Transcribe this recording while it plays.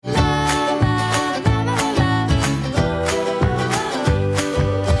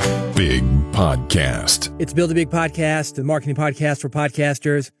Podcast. It's Build a Big Podcast, the marketing podcast for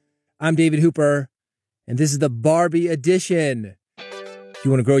podcasters. I'm David Hooper, and this is the Barbie edition. If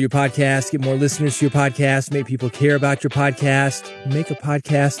you want to grow your podcast, get more listeners to your podcast, make people care about your podcast, make a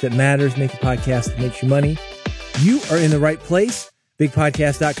podcast that matters, make a podcast that makes you money, you are in the right place.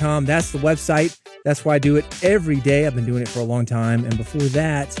 Bigpodcast.com. That's the website. That's why I do it every day. I've been doing it for a long time. And before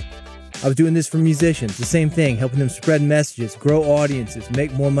that, I was doing this for musicians. The same thing, helping them spread messages, grow audiences,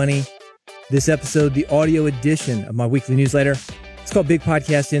 make more money. This episode, the audio edition of my weekly newsletter. It's called Big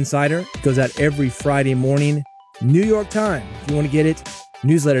Podcast Insider. It goes out every Friday morning, New York time. If you want to get it,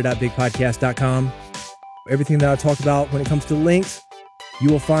 newsletter.bigpodcast.com. Everything that I talk about when it comes to links, you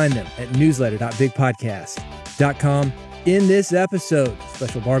will find them at newsletter.bigpodcast.com. In this episode,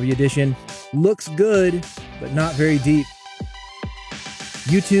 special Barbie edition, looks good, but not very deep.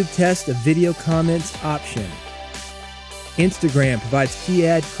 YouTube tests a video comments option. Instagram provides key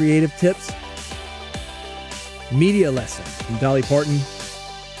ad creative tips. Media lesson from Dolly Parton.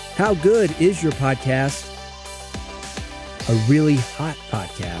 How good is your podcast? A really hot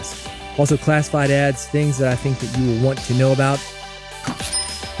podcast. Also classified ads, things that I think that you will want to know about.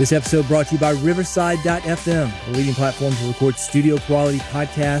 This episode brought to you by Riverside.fm, the leading platform to record studio quality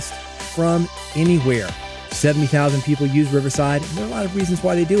podcasts from anywhere. 70,000 people use Riverside, and there are a lot of reasons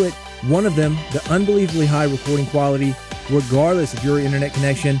why they do it. One of them, the unbelievably high recording quality, regardless of your internet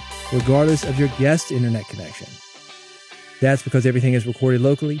connection, regardless of your guest internet connection. That's because everything is recorded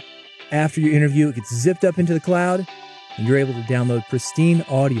locally. After your interview, it gets zipped up into the cloud, and you're able to download pristine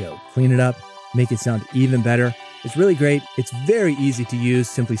audio, clean it up, make it sound even better. It's really great. It's very easy to use.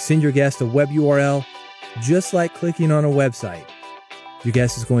 Simply send your guest a web URL, just like clicking on a website. Your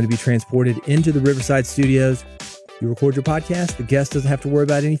guest is going to be transported into the Riverside studios. You record your podcast, the guest doesn't have to worry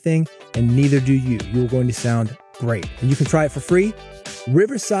about anything, and neither do you. You're going to sound great. And you can try it for free.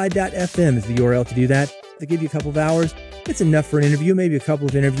 Riverside.fm is the URL to do that. They give you a couple of hours. It's enough for an interview, maybe a couple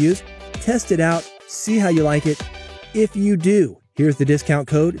of interviews. Test it out. See how you like it. If you do, here's the discount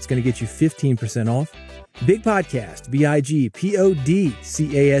code. It's going to get you 15% off. Big Podcast,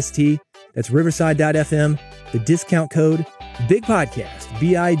 BIGPODCAST. That's Riverside.fm. The discount code, Big Podcast,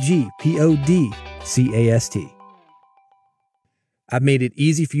 BIGPODCAST. I've made it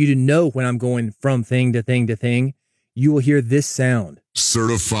easy for you to know when I'm going from thing to thing to thing. You will hear this sound.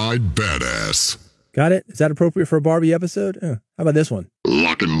 Certified badass. Got it? Is that appropriate for a Barbie episode? How about this one?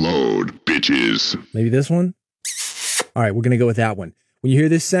 Lock and load, bitches. Maybe this one? All right, we're going to go with that one. When you hear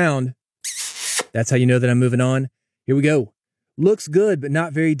this sound, that's how you know that I'm moving on. Here we go. Looks good, but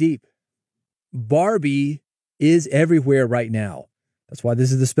not very deep. Barbie is everywhere right now. That's why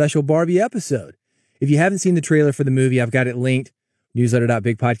this is the special Barbie episode. If you haven't seen the trailer for the movie, I've got it linked.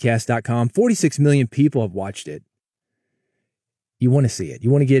 Newsletter.bigpodcast.com. 46 million people have watched it. You want to see it. You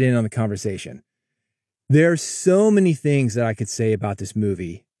want to get in on the conversation. There are so many things that I could say about this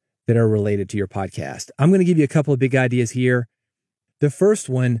movie that are related to your podcast. I'm going to give you a couple of big ideas here. The first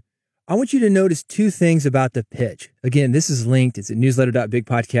one, I want you to notice two things about the pitch. Again, this is linked. It's at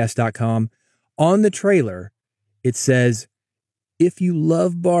newsletter.bigpodcast.com. On the trailer, it says, if you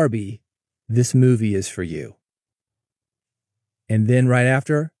love Barbie, this movie is for you. And then right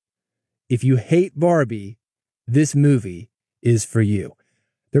after, if you hate Barbie, this movie is for you.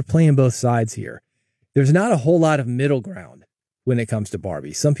 They're playing both sides here. There's not a whole lot of middle ground when it comes to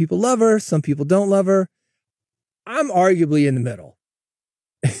Barbie. Some people love her, some people don't love her. I'm arguably in the middle.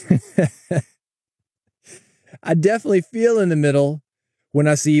 I definitely feel in the middle when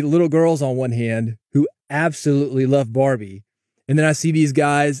I see little girls on one hand who absolutely love Barbie. And then I see these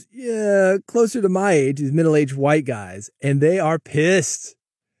guys, closer to my age, these middle-aged white guys, and they are pissed.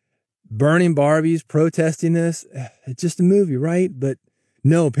 Burning Barbies, protesting this. It's just a movie, right? But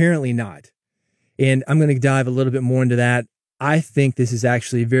no, apparently not. And I'm going to dive a little bit more into that. I think this is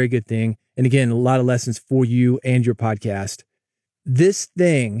actually a very good thing. And again, a lot of lessons for you and your podcast. This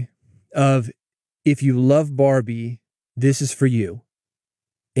thing of if you love Barbie, this is for you.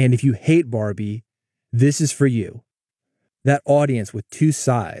 And if you hate Barbie, this is for you. That audience with two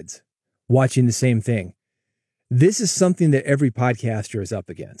sides watching the same thing. This is something that every podcaster is up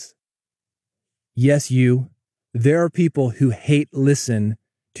against. Yes, you. There are people who hate listen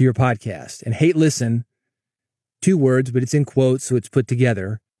to your podcast. And hate listen, two words, but it's in quotes, so it's put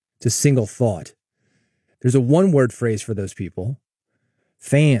together. It's a single thought. There's a one-word phrase for those people.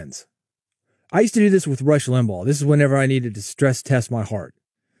 Fans. I used to do this with Rush Limbaugh. This is whenever I needed to stress test my heart.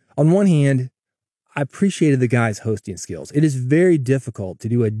 On one hand, I appreciated the guy's hosting skills. It is very difficult to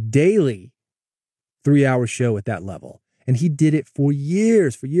do a daily 3-hour show at that level. And he did it for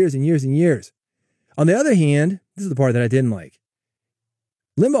years and years and years. On the other hand, this is the part that I didn't like.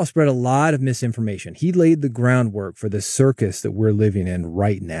 Limbaugh spread a lot of misinformation. He laid the groundwork for the circus that we're living in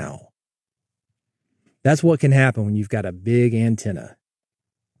right now. That's what can happen when you've got a big antenna.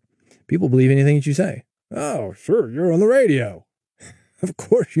 People believe anything that you say. Oh, sure, you're on the radio. Of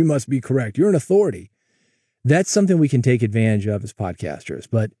course you must be correct. You're an authority. That's something we can take advantage of as podcasters,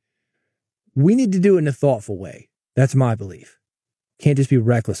 but we need to do it in a thoughtful way. That's my belief. Can't just be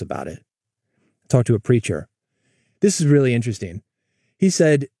reckless about it. I talked to a preacher. This is really interesting. He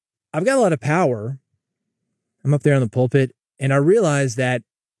said, I've got a lot of power. I'm up there on the pulpit, and I realize that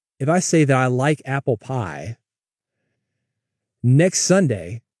if I say that I like apple pie, next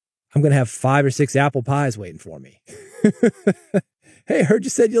Sunday, I'm going to have 5 or 6 apple pies waiting for me. Hey, I heard you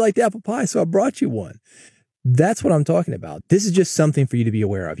said you liked apple pie, so I brought you one. That's what I'm talking about. This is just something for you to be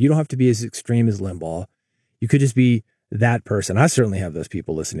aware of. You don't have to be as extreme as Limbaugh. You could just be that person. I certainly have those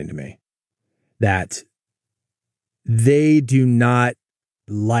people listening to me that they do not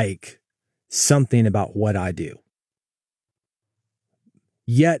like something about what I do.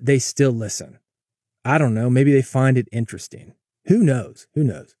 Yet they still listen. I don't know. Maybe they find it interesting. Who knows? Who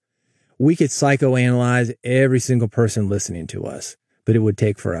knows? We could psychoanalyze every single person listening to us, but it would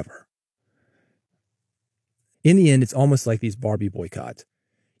take forever. In the end, it's almost like these Barbie boycotts.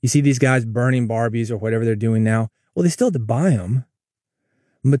 You see these guys burning Barbies or whatever they're doing now. Well, they still have to buy them.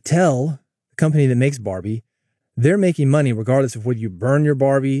 Mattel, the company that makes Barbie, they're making money regardless of whether you burn your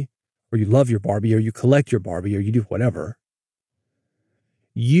Barbie or you love your Barbie or you collect your Barbie or you do whatever.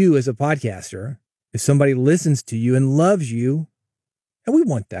 You as a podcaster, if somebody listens to you and loves you, and we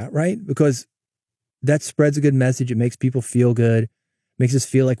want that, right? Because that spreads a good message. It makes people feel good, makes us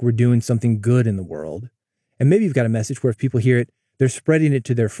feel like we're doing something good in the world. And maybe you've got a message where if people hear it, they're spreading it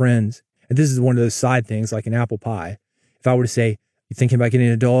to their friends. And this is one of those side things like an apple pie. If I were to say, you thinking about getting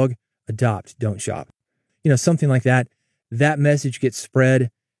a dog? Adopt, don't shop. Something like that. That message gets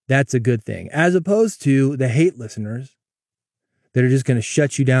spread. That's a good thing. As opposed to the hate listeners that are just going to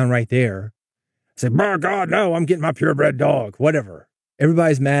shut you down right there. Say, my God, no, I'm getting my purebred dog, whatever.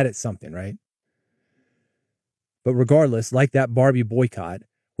 Everybody's mad at something, right? But regardless, like that Barbie boycott,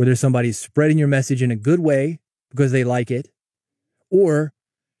 whether somebody's spreading your message in a good way because they like it, or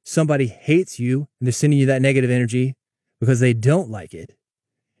somebody hates you and they're sending you that negative energy because they don't like it,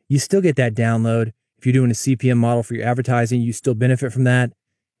 you still get that download. If you're doing a CPM model for your advertising, you still benefit from that.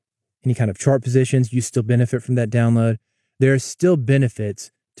 Any kind of chart positions, you still benefit from that download. There are still benefits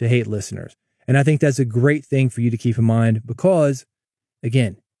to hate listeners. And I think that's a great thing for you to keep in mind because,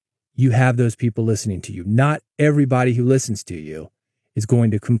 again, you have those people listening to you. Not everybody who listens to you is going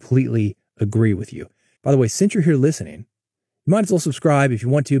to completely agree with you. By the way, since you're here listening, you might as well subscribe if you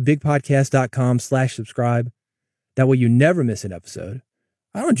want to, bigpodcast.com/subscribe. That way you never miss an episode.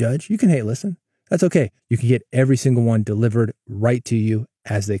 I don't judge. You can hate listen. That's okay. You can get every single one delivered right to you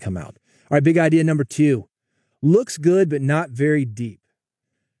as they come out. All right, big idea number 2. Looks good, but not very deep.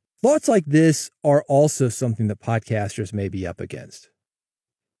 Thoughts like this are also something that podcasters may be up against.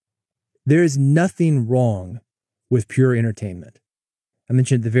 There is nothing wrong with pure entertainment. I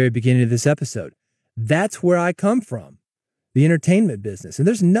mentioned at the very beginning of this episode. That's where I come from, the entertainment business. And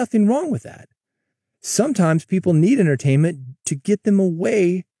there's nothing wrong with that. Sometimes people need entertainment to get them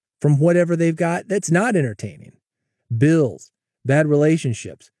away from whatever they've got that's not entertaining. Bills, bad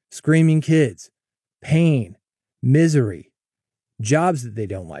relationships, screaming kids, pain, misery, jobs that they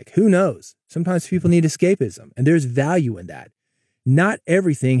don't like. Who knows? Sometimes people need escapism, and there's value in that. Not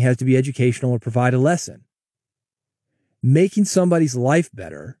everything has to be educational or provide a lesson. Making somebody's life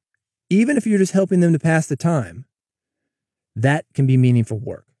better, even if you're just helping them to pass the time, that can be meaningful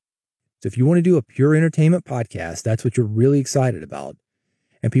work. So if you want to do a pure entertainment podcast, that's what you're really excited about.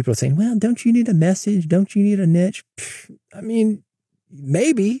 And people are saying, well, don't you need a message? Don't you need a niche? I mean,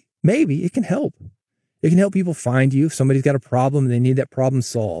 maybe it can help. It can help people find you. If somebody's got a problem and they need that problem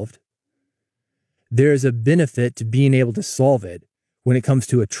solved, there's a benefit to being able to solve it when it comes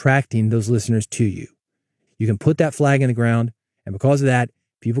to attracting those listeners to you. You can put that flag in the ground, and because of that,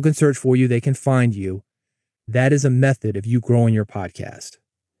 people can search for you. They can find you. That is a method of you growing your podcast.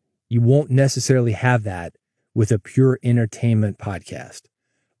 You won't necessarily have that with a pure entertainment podcast.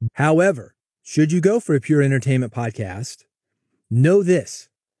 However, should you go for a pure entertainment podcast, know this,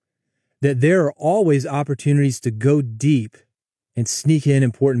 that there are always opportunities to go deep and sneak in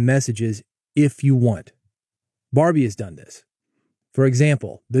important messages if you want. Barbie has done this. For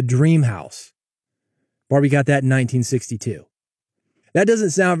example, the dream house. Barbie got that in 1962. That doesn't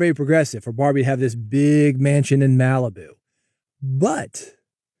sound very progressive for Barbie to have this big mansion in Malibu. But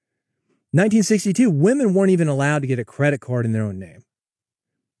 1962, women weren't even allowed to get a credit card in their own name.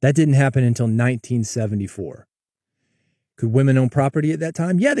 That didn't happen until 1974. Could women own property at that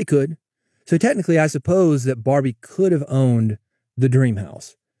time? Yeah, they could. So technically, I suppose that Barbie could have owned the dream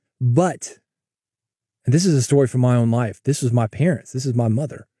house. But, and this is a story from my own life. This was my parents. This is my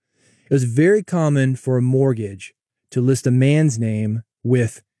mother. It was very common for a mortgage to list a man's name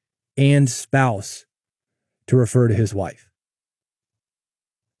with "and spouse" to refer to his wife.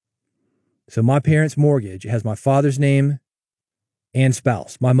 So my parents' mortgage has my father's name and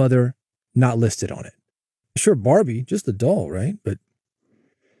spouse. My mother not listed on it. Sure, Barbie, just a doll, right? But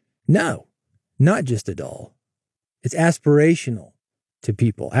no, not just a doll. It's aspirational to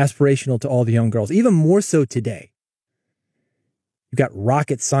people, aspirational to all the young girls, even more so today. You've got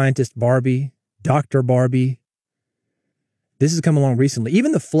rocket scientist Barbie, Dr. Barbie. This has come along recently.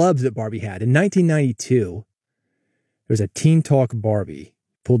 Even the flubs that Barbie had. In 1992, there was a Teen Talk Barbie.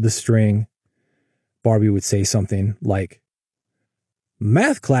 Pulled the string. Barbie would say something like,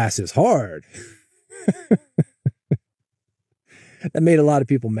 "Math class is hard." That made a lot of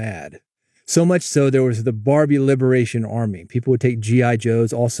people mad. So much so, there was the Barbie Liberation Army. People would take G.I.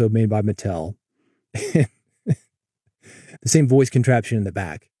 Joes, also made by Mattel. The same voice contraption in the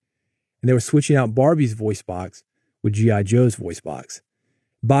back. And they were switching out Barbie's voice box with G.I. Joe's voice box.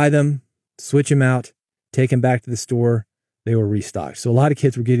 Buy them, switch them out, take them back to the store. They were restocked. So a lot of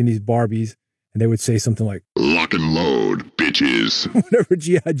kids were getting these Barbies, and they would say something like, "Lock and load, bitches." Whatever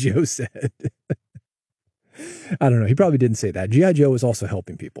G.I. Joe said. I don't know. He probably didn't say that. G.I. Joe was also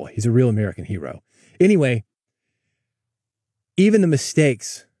helping people. He's a real American hero. Anyway, even the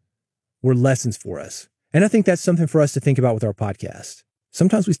mistakes were lessons for us. And I think that's something for us to think about with our podcast.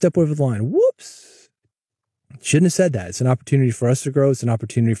 Sometimes we step over the line. Whoops. Shouldn't have said that. It's an opportunity for us to grow. It's an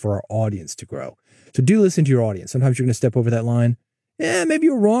opportunity for our audience to grow. So do listen to your audience. Sometimes you're going to step over that line. Yeah, maybe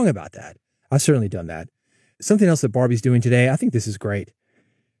you're wrong about that. I've certainly done that. Something else that Barbie's doing today, I think this is great.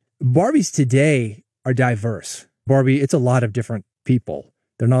 Barbies today are diverse. Barbie, it's a lot of different people.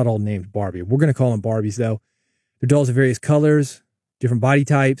 They're not all named Barbie. We're going to call them Barbies, though. They're dolls of various colors, different body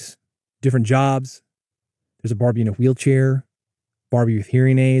types, different jobs. There's a Barbie in a wheelchair, Barbie with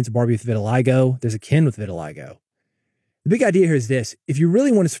hearing aids, Barbie with vitiligo. There's a Ken with vitiligo. The big idea here is this. If you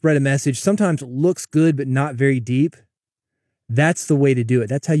really want to spread a message, sometimes it looks good but not very deep. That's the way to do it.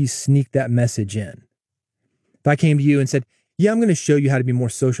 That's how you sneak that message in. If I came to you and said, yeah, I'm going to show you how to be more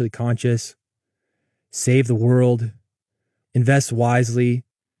socially conscious, save the world, invest wisely,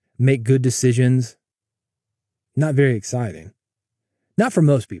 make good decisions. Not very exciting. Not for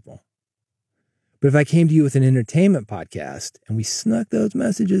most people. But if I came to you with an entertainment podcast and we snuck those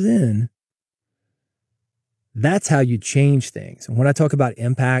messages in, that's how you change things. And when I talk about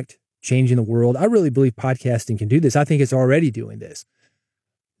impact, changing the world, I really believe podcasting can do this. I think it's already doing this.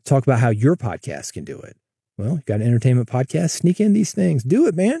 Talk about how your podcast can do it. Well, you've got an entertainment podcast, sneak in these things. Do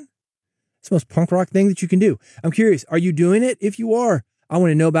it, man. It's the most punk rock thing that you can do. I'm curious, are you doing it? If you are, I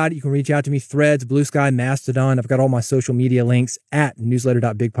want to know about it. You can reach out to me, Threads, Blue Sky, Mastodon. I've got all my social media links at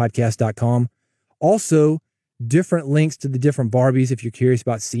newsletter.bigpodcast.com. Also, different links to the different Barbies if you're curious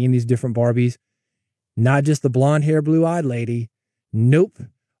about seeing these different Barbies. Not just the blonde hair, blue-eyed lady. Nope.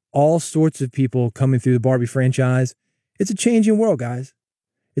 All sorts of people coming through the Barbie franchise. It's a changing world, guys.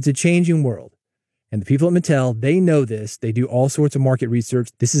 It's a changing world. And the people at Mattel, they know this. They do all sorts of market research.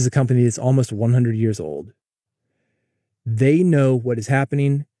 This is a company that's almost 100 years old. They know what is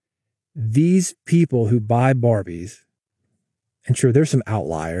happening. These people who buy Barbies, and sure, there's some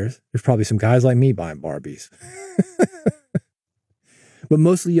outliers. There's probably some guys like me buying Barbies. But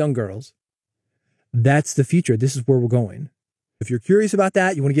mostly young girls. That's the future. This is where we're going. If you're curious about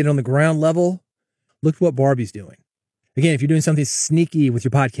that, you want to get it on the ground level, look at what Barbie's doing. Again, if you're doing something sneaky with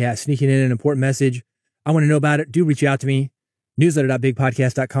your podcast, sneaking in an important message, I want to know about it. Do reach out to me.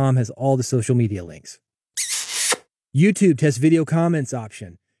 Newsletter.bigpodcast.com has all the social media links. YouTube tests video comments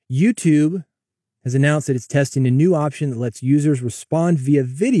option. YouTube has announced that it's testing a new option that lets users respond via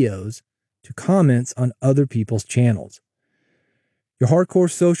videos to comments on other people's channels. Your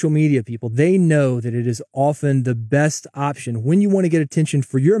hardcore social media people, they know that it is often the best option when you want to get attention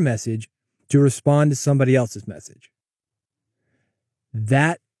for your message to respond to somebody else's message.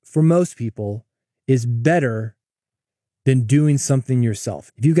 That, for most people, is better than doing something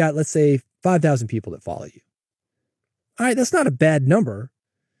yourself. If you've got, let's say, 5,000 people that follow you. All right, that's not a bad number.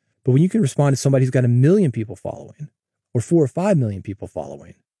 But when you can respond to somebody who's got 1 million people following or 4 or 5 million people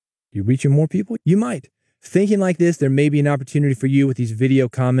following, you reaching more people? You might. Thinking like this, there may be an opportunity for you with these video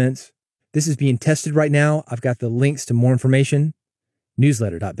comments. This is being tested right now. I've got the links to more information.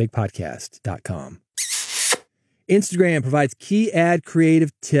 Newsletter.bigpodcast.com. Instagram provides key ad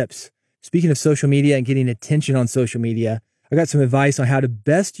creative tips. Speaking of social media and getting attention on social media, I got some advice on how to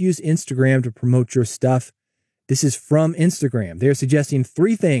best use Instagram to promote your stuff. This is from Instagram. They're suggesting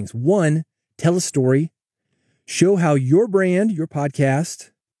 3 things. 1, tell a story. Show how your brand, your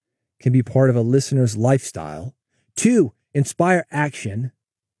podcast, can be part of a listener's lifestyle. 2, inspire action.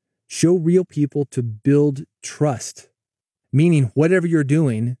 Show real people to build trust. Meaning whatever you're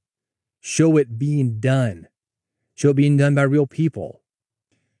doing, show it being done. Show it being done by real people.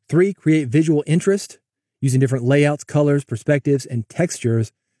 3, create visual interest using different layouts, colors, perspectives, and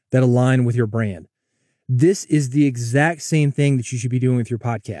textures that align with your brand. This is the exact same thing that you should be doing with your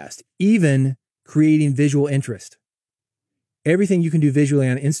podcast, even creating visual interest. Everything you can do visually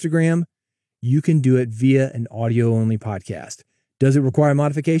on Instagram, you can do it via an audio-only podcast. Does it require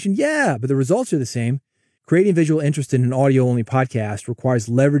modification? Yeah, but the results are the same. Creating visual interest in an audio-only podcast requires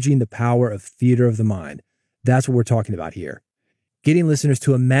leveraging the power of theater of the mind. That's what we're talking about here. Getting listeners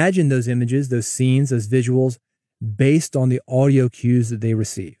to imagine those images, those scenes, those visuals based on the audio cues that they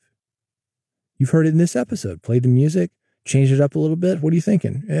receive. You've heard it in this episode. Play the music, change it up a little bit. What are you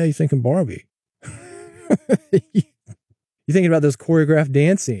thinking? Yeah, you're thinking Barbie. You're thinking about those choreographed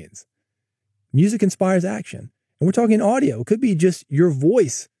dance scenes. Music inspires action. And we're talking audio. It could be just your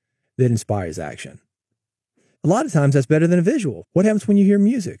voice that inspires action. A lot of times that's better than a visual. What happens when you hear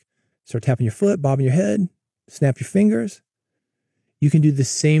music? Start tapping your foot, bobbing your head, snap your fingers. You can do the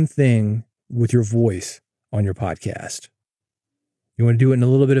same thing with your voice on your podcast. You want to do it in a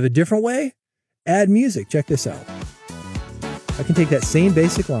little bit of a different way? Add music. Check this out. I can take that same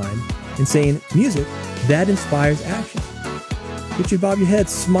basic line and saying music that inspires action. Get you to bob your head,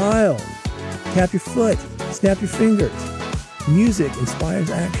 smile, tap your foot, snap your fingers. Music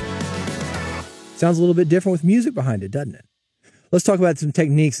inspires action. Sounds a little bit different with music behind it, doesn't it? Let's talk about some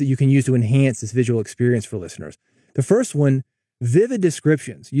techniques that you can use to enhance this visual experience for listeners. The first one, vivid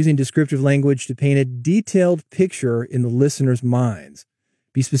descriptions, using descriptive language to paint a detailed picture in the listener's minds.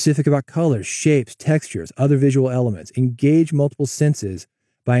 Be specific about colors, shapes, textures, other visual elements. Engage multiple senses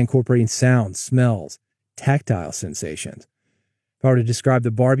by incorporating sounds, smells, tactile sensations. If I were to describe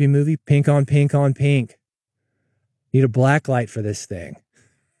the Barbie movie, pink on pink on pink. Need a black light for this thing.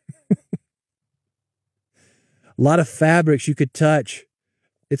 A lot of fabrics you could touch.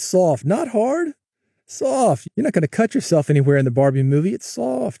 It's soft, not hard, soft. You're not going to cut yourself anywhere in the Barbie movie. It's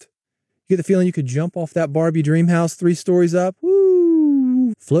soft. You get the feeling you could jump off that Barbie dream house 3 stories up. Woo!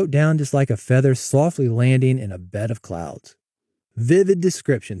 Float down just like a feather, softly landing in a bed of clouds. Vivid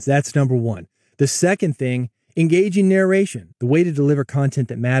descriptions. That's number 1. The second thing, engaging narration. The way to deliver content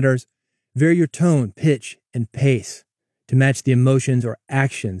that matters. Vary your tone, pitch, and pace to match the emotions or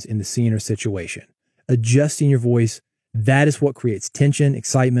actions in the scene or situation. Adjusting your voice, that is what creates tension,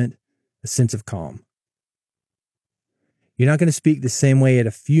 excitement, a sense of calm. You're not going to speak the same way at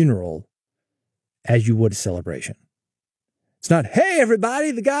a funeral as you would a celebration. It's not, hey,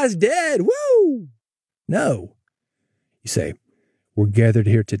 everybody, the guy's dead. Woo! No. You say, we're gathered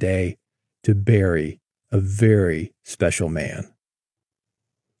here today to bury a very special man.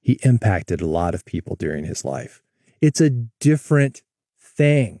 He impacted a lot of people during his life. It's a different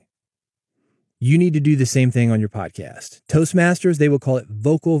thing. You need to do the same thing on your podcast. Toastmasters, they will call it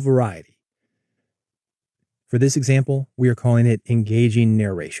vocal variety. For this example, we are calling it engaging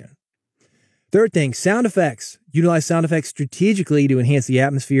narration. Third thing, sound effects. Utilize sound effects strategically to enhance the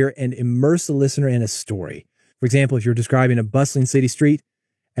atmosphere and immerse the listener in a story. For example, if you're describing a bustling city street,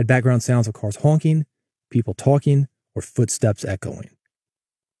 add background sounds of cars honking, people talking, or footsteps echoing.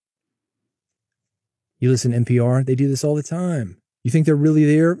 You listen to NPR, they do this all the time. You think they're really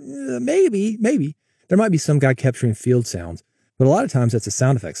there? Maybe. There might be some guy capturing field sounds, but a lot of times that's a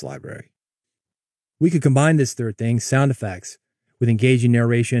sound effects library. We could combine this third thing, sound effects, with engaging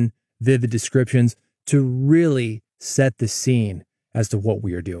narration, vivid descriptions, to really set the scene as to what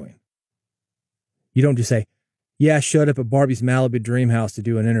we are doing. You don't just say, yeah, I showed up at Barbie's Malibu dream house to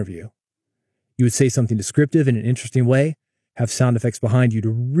do an interview. You would say something descriptive in an interesting way, have sound effects behind you to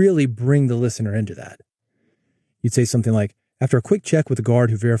really bring the listener into that. You'd say something like, after a quick check with the guard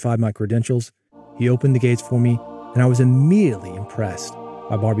who verified my credentials, he opened the gates for me, and I was immediately impressed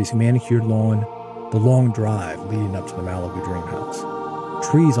by Barbie's manicured lawn, the long drive leading up to the Malibu dream house,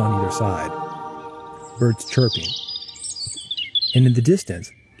 trees on either side, birds chirping, and in the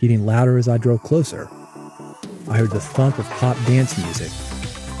distance, getting louder as I drove closer, I heard the thump of pop dance music,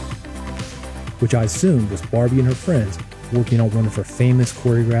 which I assumed was Barbie and her friends working on one of her famous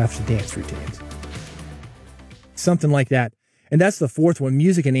choreographed dance routines. Something like that. And that's the fourth one,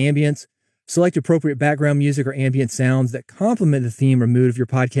 music and ambience. Select appropriate background music or ambient sounds that complement the theme or mood of your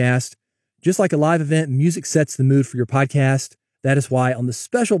podcast. Just like a live event, music sets the mood for your podcast. That is why on the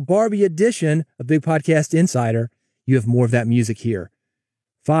special Barbie edition of Big Podcast Insider, you have more of that music here.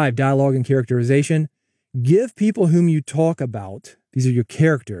 5, dialogue and characterization. Give people whom you talk about, these are your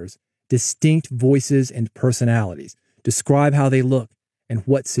characters, distinct voices and personalities. Describe how they look and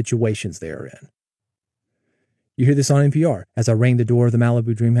what situations they are in. You hear this on NPR. As I rang the door of the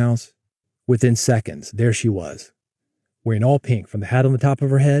Malibu dream house, within seconds, there she was, wearing all pink from the hat on the top of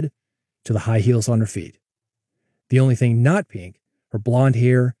her head to the high heels on her feet. The only thing not pink, her blonde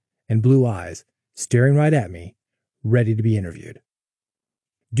hair and blue eyes staring right at me, ready to be interviewed.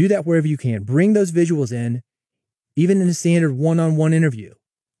 Do that wherever you can. Bring those visuals in, even in a standard one-on-one interview.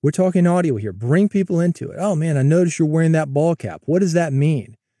 We're talking audio here. Bring people into it. Oh man, I noticed you're wearing that ball cap. What does that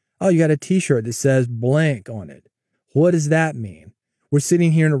mean? Oh, you got a t-shirt that says blank on it. What does that mean? We're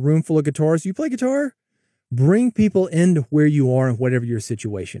sitting here in a room full of guitars. You play guitar? Bring people into where you are and whatever your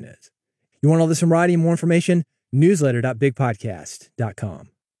situation is. You want all this in writing, more information? Newsletter.bigpodcast.com.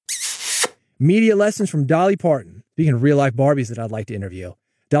 Media lessons from Dolly Parton. Speaking of real-life Barbies that I'd like to interview.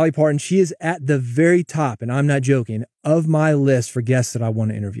 Dolly Parton, she is at the very top, and I'm not joking, of my list for guests that I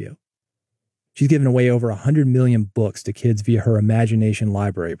want to interview. She's given away over 100 million books to kids via her Imagination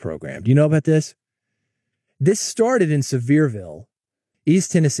Library program. Do you know about this? This started in Sevierville,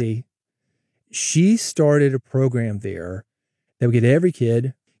 East Tennessee. She started a program there that would get every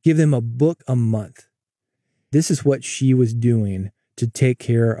kid, give them a book a month. This is what she was doing to take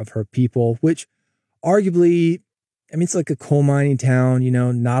care of her people, which arguably, I mean, it's like a coal mining town,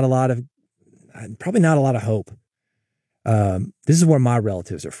 probably not a lot of hope. This is where my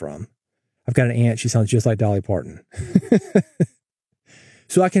relatives are from. I've got an aunt. She sounds just like Dolly Parton.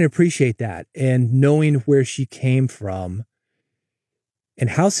 So I can appreciate that. And knowing where she came from and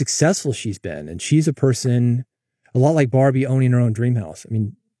how successful she's been. And she's a person, a lot like Barbie owning her own dream house. I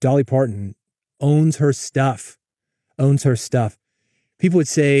mean, Dolly Parton owns her stuff. People would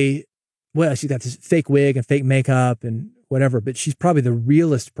say, well, she's got this fake wig and fake makeup and whatever, but she's probably the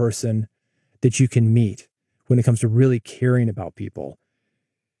realest person that you can meet when it comes to really caring about people.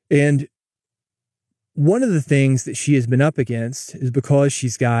 And one of the things that she has been up against is because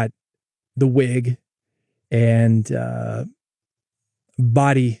she's got the wig and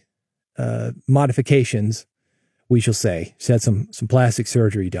body modifications, we shall say. She's had some plastic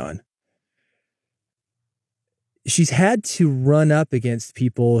surgery done. She's had to run up against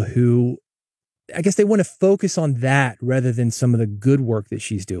people who, I guess they want to focus on that rather than some of the good work that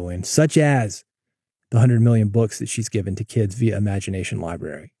she's doing, such as the 100 million books that she's given to kids via Imagination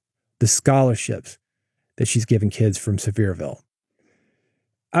Library, the scholarships that she's given kids from Sevierville.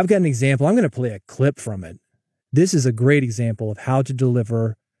 I've got an example. I'm going to play a clip from it. This is a great example of how to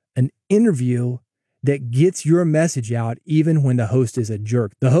deliver an interview that gets your message out even when the host is a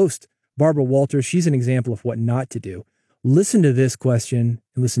jerk. The host, Barbara Walters, she's an example of what not to do. Listen to this question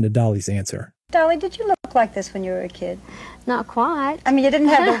and listen to Dolly's answer. Dolly, did you look like this when you were a kid? Not quite. I mean, you didn't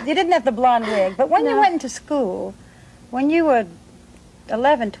have the blonde wig, but when you went into school, when you were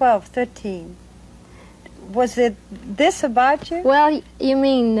 11, 12, 13, was it this about you? Well, you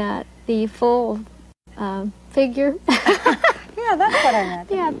mean the full figure? Yeah, that's what I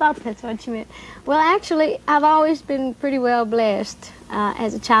meant. Yeah, I thought that's what you meant. Well, actually, I've always been pretty well blessed.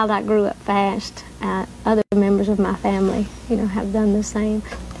 As a child, I grew up fast. Other members of my family, have done the same.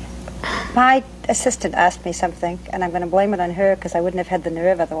 My assistant asked me something, and I'm going to blame it on her because I wouldn't have had the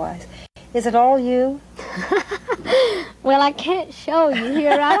nerve otherwise. Is it all you? Well, I can't show you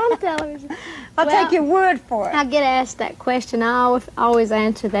here right on television. I'll take your word for it. I get asked that question. I always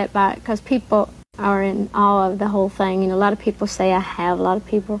answer that because people are in awe of the whole thing. A lot of people say I have. A lot of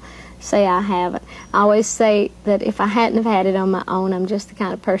people say I haven't. I always say that if I hadn't have had it on my own, I'm just the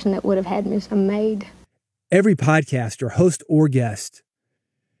kind of person that would have had me some made. Every podcaster, host or guest,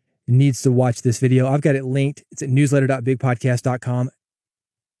 needs to watch this video. I've got it linked. It's at newsletter.bigpodcast.com.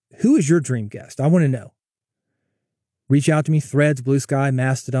 Who is your dream guest? I want to know. Reach out to me, Threads, Blue Sky,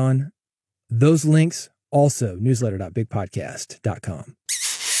 Mastodon. Those links also, newsletter.bigpodcast.com.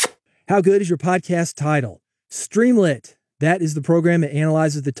 How good is your podcast title? Streamlit. That is the program that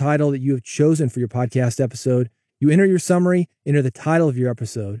analyzes the title that you have chosen for your podcast episode. You enter your summary, enter the title of your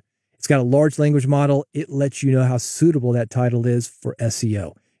episode. It's got a large language model. It lets you know how suitable that title is for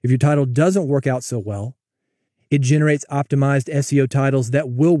SEO. If your title doesn't work out so well, it generates optimized SEO titles that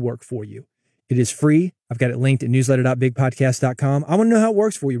will work for you. It is free. I've got it linked at newsletter.bigpodcast.com. I want to know how it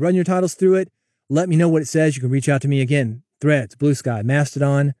works for you. Run your titles through it. Let me know what it says. You can reach out to me again. Threads, Blue Sky,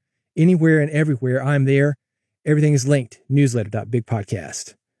 Mastodon, anywhere and everywhere. I'm there. Everything is linked.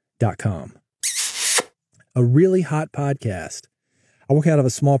 Newsletter.bigpodcast.com. A really hot podcast. I work out of a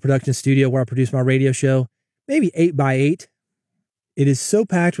small production studio where I produce my radio show, maybe 8x8. It is so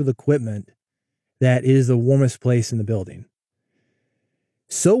packed with equipment that it is the warmest place in the building.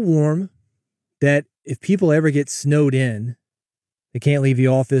 So warm that if people ever get snowed in, they can't leave the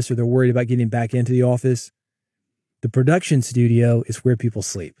office or they're worried about getting back into the office, the production studio is where people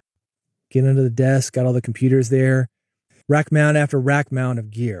sleep. Get under the desk, got all the computers there, rack mount after rack mount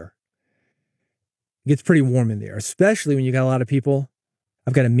of gear. It gets pretty warm in there, especially when you got a lot of people.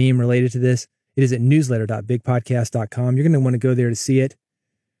 I've got a meme related to this. It is at newsletter.bigpodcast.com. You're going to want to go there to see it.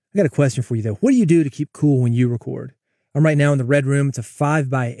 I got a question for you, though. What do you do to keep cool when you record? I'm right now in the red room. It's a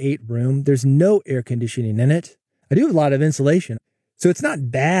 5x8 room. There's no air conditioning in it. I do have a lot of insulation. So it's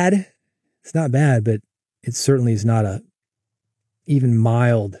not bad. It's not bad, but it certainly is not a even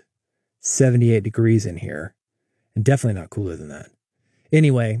mild 78 degrees in here. And definitely not cooler than that.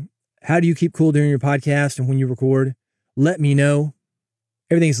 Anyway, how do you keep cool during your podcast and when you record? Let me know.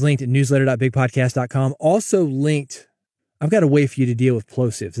 Everything's linked at newsletter.bigpodcast.com. Also linked, I've got a way for you to deal with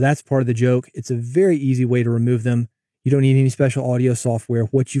plosives. That's part of the joke. It's a very easy way to remove them. You don't need any special audio software.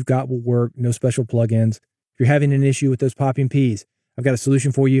 What you've got will work. No special plugins. If you're having an issue with those popping P's, I've got a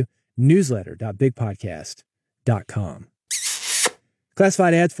solution for you. Newsletter.bigpodcast.com.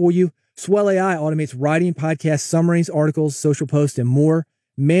 Classified ads for you. Swell AI automates writing, podcast summaries, articles, social posts, and more.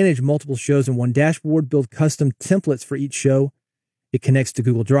 Manage multiple shows in one dashboard. Build custom templates for each show. It connects to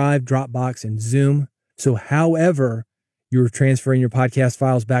Google Drive, Dropbox, and Zoom. So however you're transferring your podcast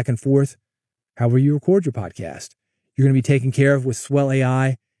files back and forth, however you record your podcast, you're going to be taken care of with Swell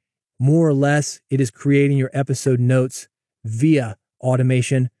AI. More or less, it is creating your episode notes via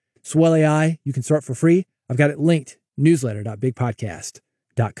automation. Swell AI, you can start for free. I've got it linked,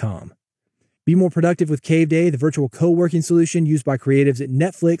 newsletter.bigpodcast.com. Be more productive with Cave Day, the virtual co-working solution used by creatives at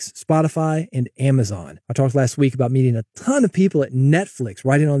Netflix, Spotify, and Amazon. I talked last week about meeting a ton of people at Netflix,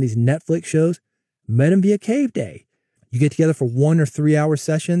 writing on these Netflix shows. Met them via Cave Day. You get together for 1 or 3 hour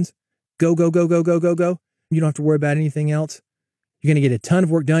sessions. Go, go, go, go, go, go, go. You don't have to worry about anything else. You're going to get a ton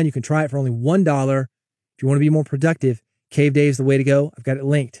of work done. You can try it for only $1. If you want to be more productive, Cave Day is the way to go. I've got it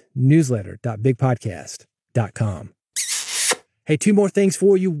linked, newsletter.bigpodcast.com. Hey, 2 more things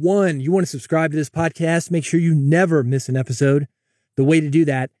for you. 1, you want to subscribe to this podcast. Make sure you never miss an episode. The way to do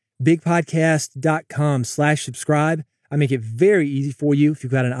that, bigpodcast.com/subscribe. I make it very easy for you. If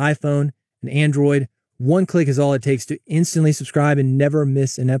you've got an iPhone, an Android, 1 click is all it takes to instantly subscribe and never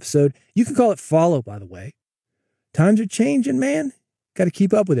miss an episode. You can call it follow, by the way. Times are changing, man. Got to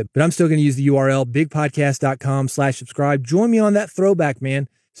keep up with it. But I'm still going to use the URL, bigpodcast.com/subscribe. Join me on that throwback, man.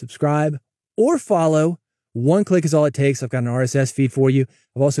 Subscribe or follow. 1 click is all it takes. I've got an RSS feed for you.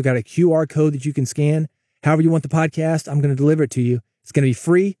 I've also got a QR code that you can scan. However you want the podcast, I'm going to deliver it to you. It's going to be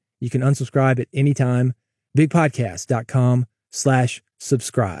free. You can unsubscribe at any time.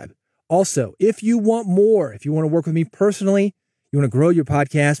 bigpodcast.com/subscribe. Also, if you want more, if you want to work with me personally, you want to grow your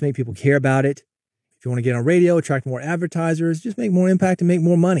podcast, make people care about it. If you want to get on radio, attract more advertisers, just make more impact and make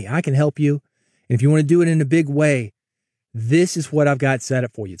more money, I can help you. And if you want to do it in a big way, this is what I've got set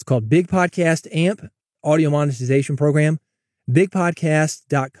up for you. It's called Big Podcast AMP, audio monetization program,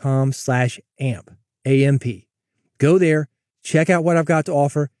 bigpodcast.com/AMP, AMP. Go there, check out what I've got to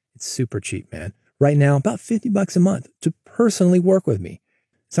offer. It's super cheap, man. Right now, about $50 a month to personally work with me.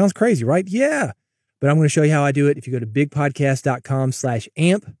 Sounds crazy, right? Yeah. But I'm going to show you how I do it. If you go to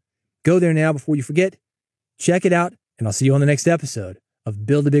bigpodcast.com/AMP, go there now before you forget. Check it out, and I'll see you on the next episode of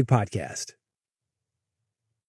Build a Big Podcast.